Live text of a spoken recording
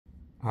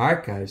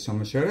Alright guys, so I'm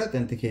going to show you how to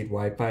authenticate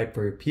Wi-Fi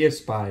for your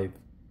PS5.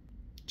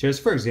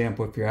 Just for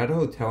example, if you're at a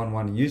hotel and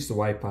want to use the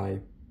Wi-Fi.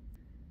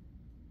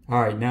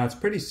 Alright, now it's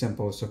pretty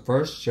simple. So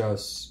first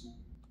just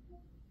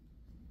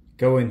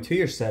go into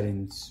your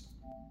settings.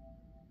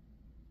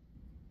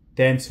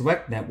 Then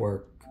select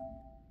network.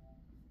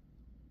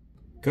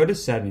 Go to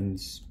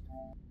settings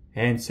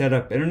and set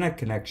up internet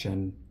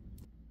connection.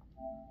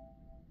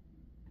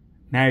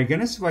 Now you're going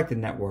to select the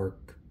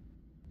network.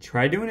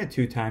 Try doing it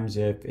 2 times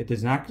if it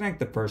does not connect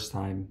the first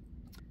time.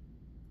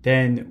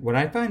 Then what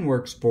I find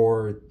works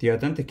for the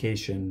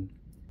authentication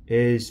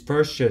is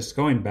first just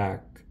going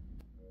back.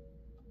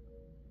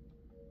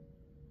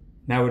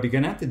 Now what you're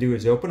going to have to do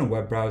is open a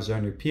web browser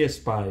on your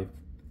PS5.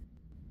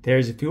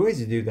 There's a few ways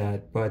to do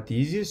that, but the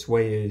easiest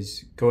way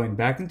is going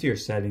back into your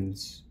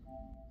settings.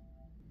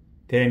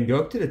 Then go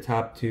up to the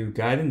top to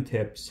Guide and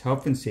Tips,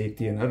 Health and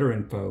Safety and Other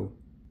Info.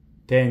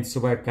 Then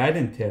select Guide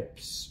and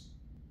Tips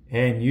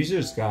and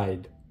User's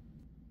Guide.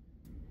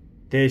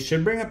 They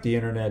should bring up the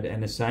internet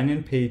and a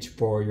sign-in page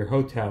for your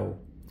hotel.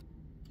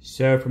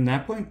 So from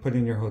that point, put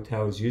in your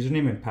hotel's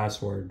username and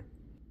password.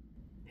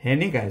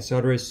 Hey guys, so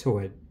there is to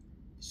it.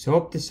 So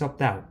hope this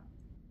helped out.